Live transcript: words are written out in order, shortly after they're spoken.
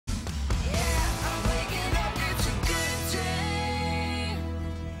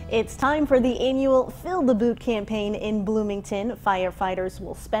It's time for the annual Fill the Boot campaign in Bloomington. Firefighters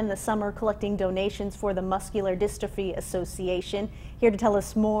will spend the summer collecting donations for the Muscular Dystrophy Association. Here to tell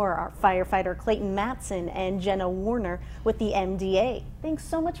us more are firefighter Clayton Matteson and Jenna with the MDA. Thanks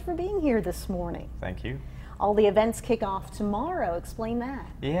so much for being here this morning. Thank you. All the events kick off tomorrow. Explain that.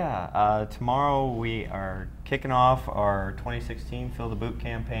 Yeah, tomorrow we are kicking off our 2016 Fill the Boot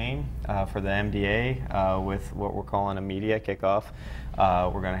campaign for the MDA with what we're calling a media kickoff.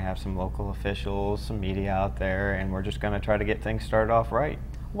 We're going to have some local officials, some media out there, and we're just going to try to get things started off right.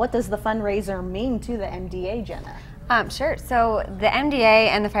 What does the fundraiser mean to the MDA, Jenna? Sure. So the MDA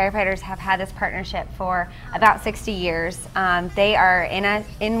and the firefighters have had this partnership for about 60 years. They are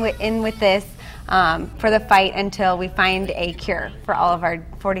in with this for the fight until we find a cure for all of our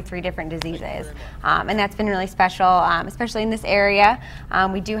 43 different diseases. And that's been really special, especially in this area.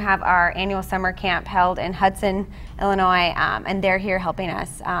 We do have our annual summer camp held in Hudson, Illinois, and they're here helping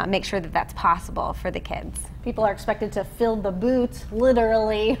us make sure that that's possible for the kids. People are expected to fill the boot,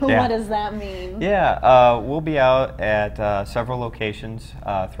 literally. Yeah. What does that mean? Yeah, we'll be out at several locations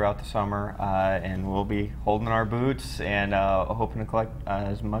throughout the summer, and we'll be holding our boots and hoping to collect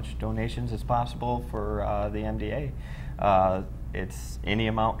as much donations as possible for the MDA. It's any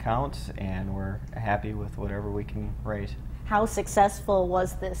amount counts, and we're happy with whatever we can raise. How successful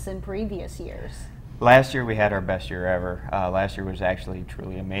was this in previous years? Last year we had our best year ever. Last year was actually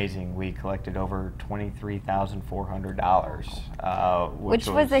truly amazing. We collected over $23,400, which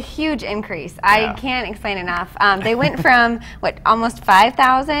was a huge increase. Yeah. I can't explain enough. They went from almost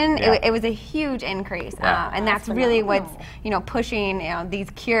 5,000. Yeah. It was a huge increase, yeah. And that's really what's pushing these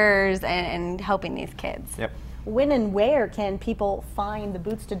cures and helping these kids. Yep. When and where can people find the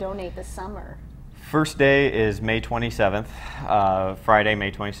boots to donate this summer? First day is May 27th, Friday,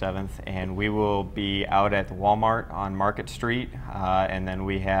 May 27th, and we will be out at the Walmart on Market Street, and then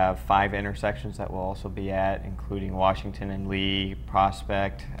we have 5 intersections that we'll also be at, including Washington and Lee,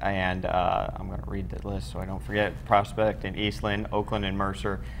 Prospect, and I'm going to read the list so I don't forget, Prospect and Eastland, Oakland and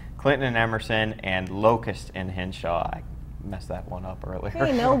Mercer, Clinton and Emerson, and Locust and Henshaw. I messed that one up earlier.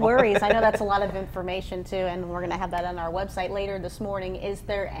 Hey, no worries. I know that's a lot of information too, and we're going to have that on our website later this morning. Is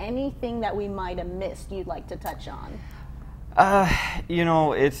there anything that we might have missed you'd like to touch on?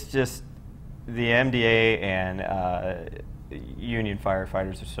 It's just the MDA and Union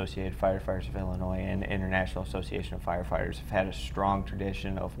Firefighters, Associated Firefighters of Illinois, and International Association of Firefighters have had a strong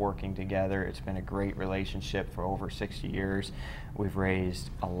tradition of working together. It's been a great relationship for over 60 years. We've raised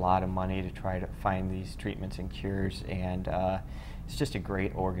a lot of money to try to find these treatments and cures, and it's just a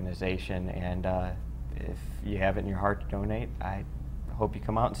great organization, and if you have it in your heart to donate, I hope you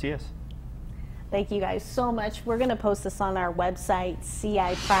come out and see us. Thank you guys so much. We're going to post this on our website,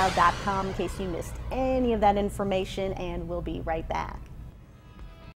 ciproud.com, in case you missed any of that information, and we'll be right back.